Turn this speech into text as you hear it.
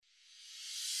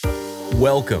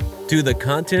Welcome to the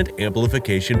Content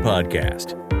Amplification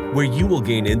Podcast, where you will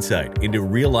gain insight into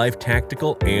real-life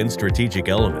tactical and strategic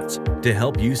elements to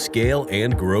help you scale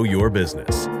and grow your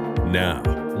business. Now,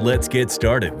 let's get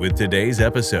started with today's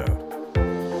episode.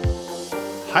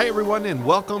 Hi, everyone, and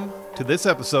welcome to this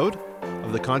episode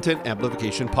of the Content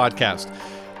Amplification Podcast.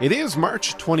 It is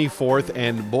March 24th,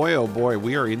 and boy, oh boy,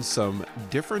 we are in some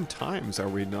different times, are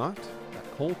we not? That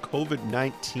whole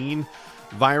COVID-19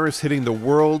 virus hitting the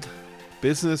world.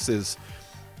 Business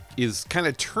is kind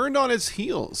of turned on its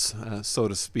heels, so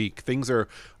to speak. Things are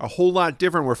a whole lot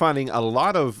different. We're finding a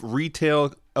lot of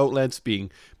retail outlets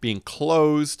being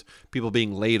closed, people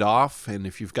being laid off. And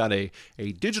if you've got a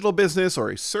digital business or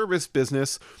a service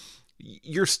business,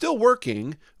 you're still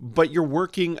working, but you're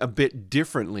working a bit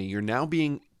differently. You're now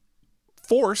being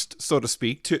forced, so to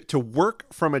speak, to work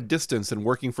from a distance and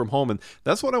working from home. And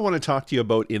that's what I want to talk to you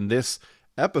about in this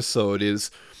episode is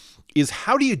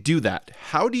how do you do that?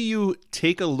 How do you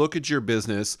take a look at your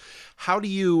business? How do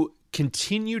you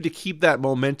continue to keep that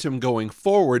momentum going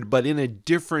forward, but in a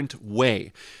different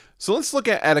way? So let's look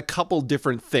at a couple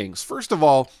different things. First of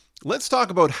all, let's talk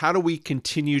about how do we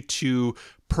continue to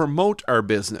promote our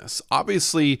business.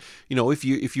 Obviously,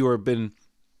 if you have been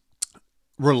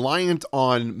reliant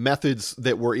on methods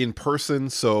that were in person.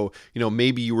 So,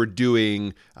 maybe you were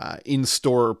doing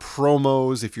in-store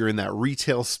promos if you're in that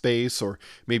retail space, or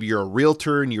maybe you're a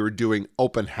realtor and you were doing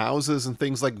open houses and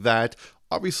things like that.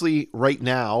 Obviously, right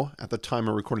now, at the time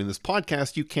of recording this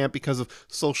podcast, you can't because of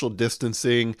social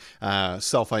distancing,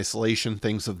 self-isolation,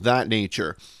 things of that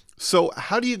nature. So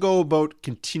how do you go about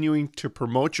continuing to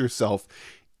promote yourself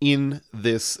in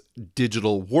this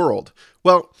digital world?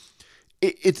 Well,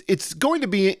 it's going to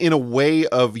be in a way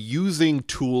of using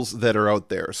tools that are out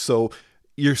there. So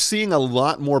you're seeing a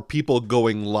lot more people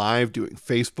going live, doing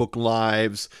Facebook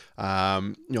Lives,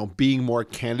 being more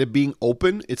candid, being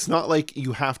open. It's not like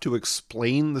you have to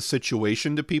explain the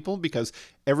situation to people because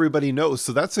everybody knows.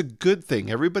 So that's a good thing.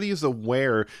 Everybody is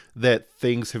aware that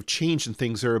things have changed and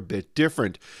things are a bit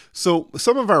different. So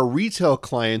some of our retail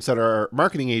clients at our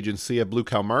marketing agency at Blue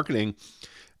Cow Marketing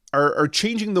are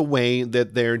changing the way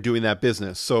that they're doing that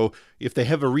business. So if they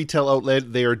have a retail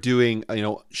outlet, they are doing,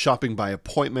 shopping by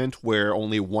appointment where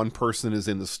only one person is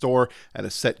in the store at a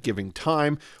set given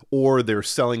time, or they're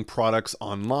selling products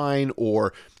online,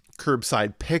 or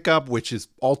curbside pickup, which is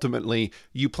ultimately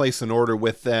you place an order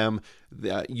with them,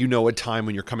 a time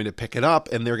when you're coming to pick it up,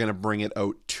 and they're going to bring it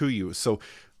out to you. So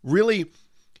really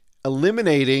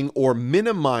eliminating or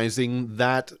minimizing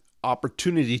that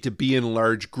opportunity to be in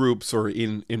large groups or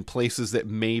in places that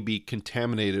may be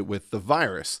contaminated with the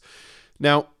virus.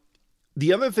 Now,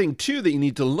 the other thing too that you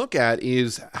need to look at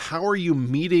is how are you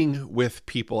meeting with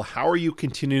people? How are you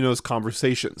continuing those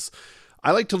conversations?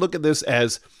 I like to look at this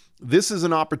as this is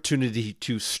an opportunity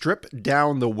to strip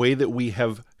down the way that we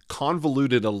have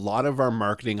convoluted a lot of our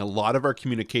marketing, a lot of our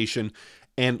communication,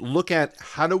 and look at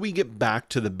how do we get back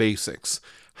to the basics?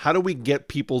 How do we get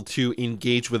people to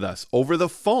engage with us over the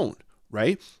phone,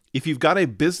 right? If you've got a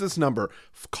business number,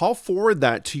 call forward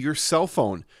that to your cell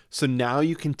phone. So now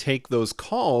you can take those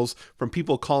calls from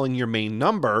people calling your main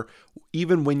number,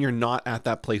 even when you're not at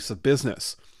that place of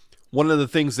business. One of the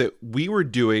things that we were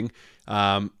doing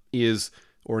we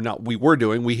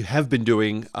have been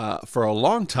doing for a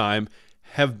long time,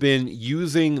 have been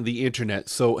using the internet.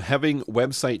 So having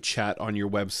website chat on your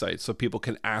website so people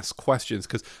can ask questions,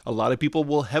 because a lot of people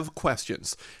will have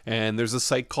questions. And there's a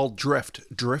site called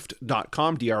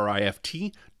drift.com,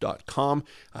 drift.com.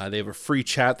 They have a free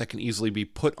chat that can easily be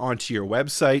put onto your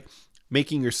website.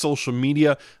 Making your social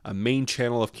media a main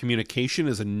channel of communication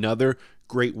is another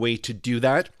great way to do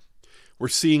that. We're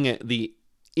seeing the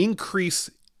increase,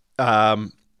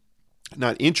 not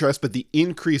interest, but the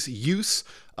increased use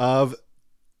of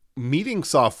meeting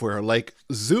software like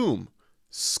Zoom,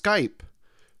 Skype,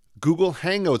 Google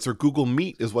Hangouts, or Google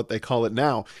Meet is what they call it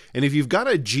now. And if you've got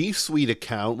a G Suite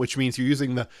account, which means you're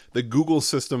using the Google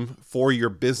system for your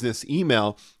business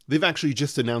email, they've actually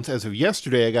just announced as of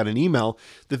yesterday, I got an email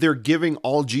that they're giving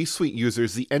all G Suite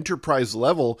users the enterprise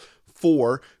level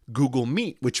for Google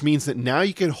Meet, which means that now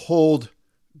you can hold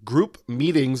group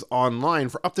meetings online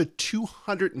for up to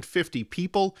 250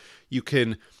 people. You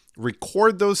can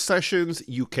record those sessions,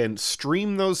 you can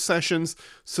stream those sessions.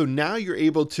 So now you're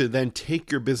able to then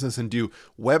take your business and do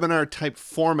webinar type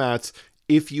formats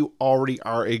if you already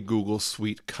are a Google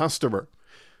Suite customer.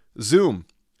 Zoom,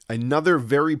 another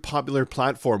very popular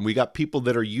platform. We got people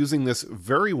that are using this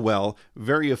very well,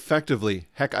 very effectively.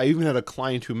 Heck, I even had a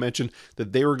client who mentioned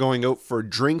that they were going out for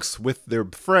drinks with their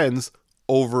friends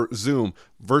over Zoom,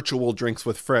 virtual drinks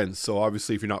with friends. So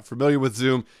obviously, if you're not familiar with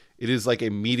Zoom, It is like a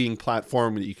meeting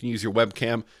platform that you can use your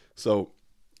webcam. So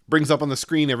brings up on the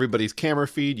screen everybody's camera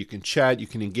feed. You can chat, you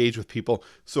can engage with people.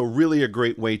 So really a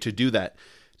great way to do that.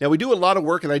 Now we do a lot of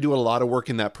work, and I do a lot of work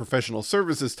in that professional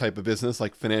services type of business,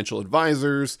 like financial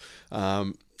advisors,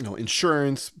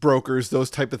 insurance brokers, those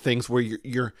type of things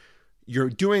where you're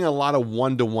doing a lot of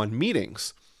one-to-one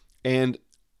meetings, and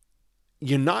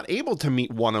you're not able to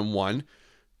meet one-on-one.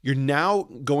 You're now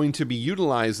going to be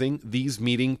utilizing these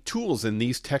meeting tools and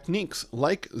these techniques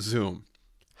like Zoom.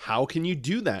 How can you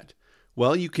do that?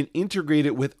 Well, you can integrate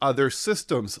it with other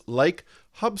systems like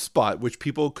HubSpot, which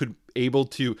people could able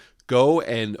to go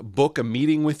and book a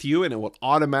meeting with you, and it will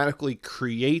automatically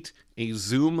create a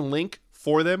Zoom link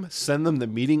for them, send them the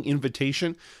meeting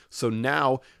invitation. So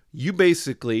now you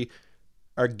basically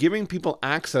are giving people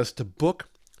access to book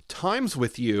times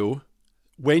with you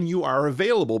when you are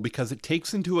available, because it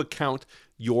takes into account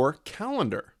your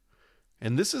calendar.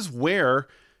 And this is where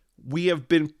we have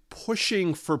been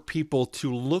pushing for people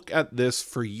to look at this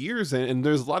for years. And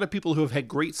there's a lot of people who have had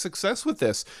great success with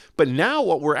this. But now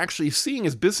what we're actually seeing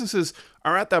is businesses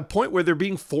are at that point where they're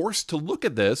being forced to look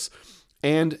at this.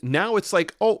 And now it's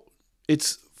like,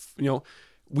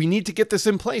 we need to get this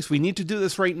in place. We need to do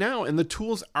this right now. And the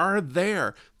tools are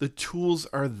there. The tools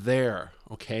are there.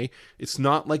 Okay. It's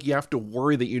not like you have to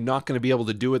worry that you're not going to be able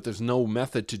to do it. There's no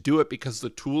method to do it because the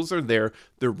tools are there.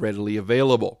 They're readily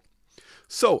available.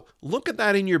 So look at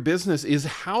that in your business is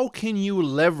how can you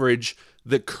leverage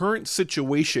the current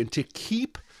situation to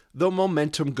keep the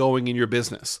momentum going in your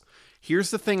business? Here's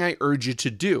the thing I urge you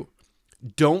to do.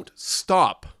 Don't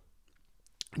stop.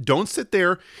 Don't sit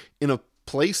there in a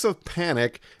place of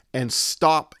panic and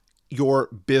stop your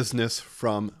business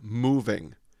from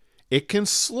moving. It can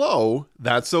slow,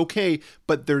 that's okay,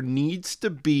 but there needs to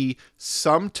be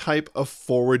some type of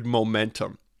forward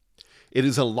momentum. It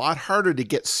is a lot harder to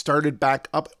get started back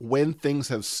up when things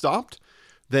have stopped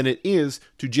than it is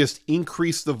to just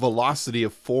increase the velocity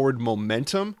of forward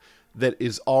momentum that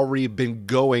is already been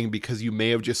going because you may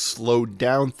have just slowed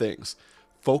down things.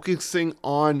 Focusing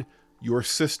on your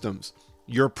systems,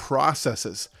 your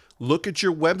processes. Look at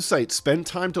your website. Spend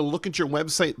time to look at your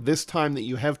website this time that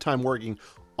you have time working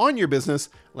on your business,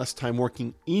 less time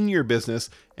working in your business,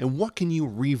 and what can you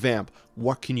revamp?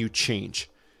 What can you change?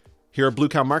 Here at Blue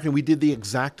Cow Marketing, we did the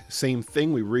exact same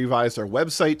thing. We revised our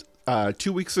website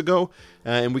 2 weeks ago,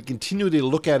 and we continue to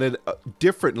look at it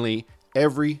differently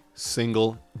every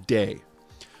single day.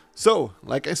 So,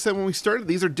 like I said when we started,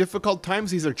 these are difficult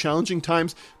times, these are challenging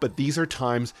times, but these are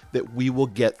times that we will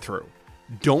get through.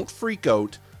 Don't freak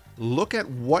out. Look at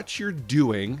what you're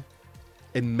doing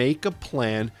and make a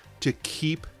plan to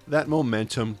keep that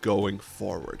momentum going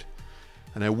forward.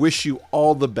 And I wish you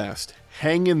all the best.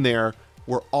 Hang in there.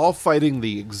 We're all fighting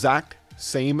the exact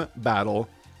same battle.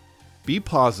 Be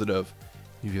positive.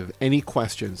 If you have any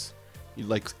questions, you'd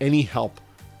like any help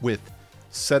with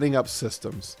setting up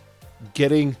systems,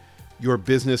 getting your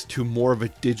business to more of a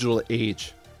digital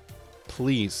age,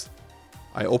 please,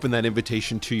 I open that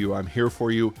invitation to you. I'm here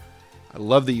for you. I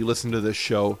love that you listen to this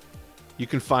show. You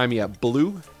can find me at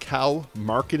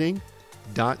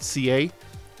bluecowmarketing.ca.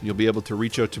 You'll be able to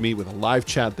reach out to me with a live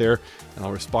chat there, and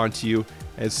I'll respond to you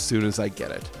as soon as I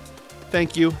get it.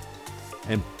 Thank you,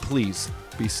 and please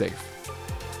be safe.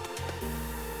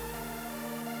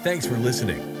 Thanks for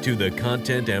listening to the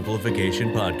Content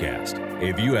Amplification Podcast.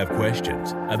 If you have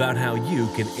questions about how you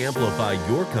can amplify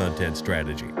your content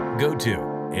strategy, go to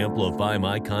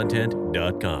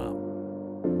amplifymycontent.com.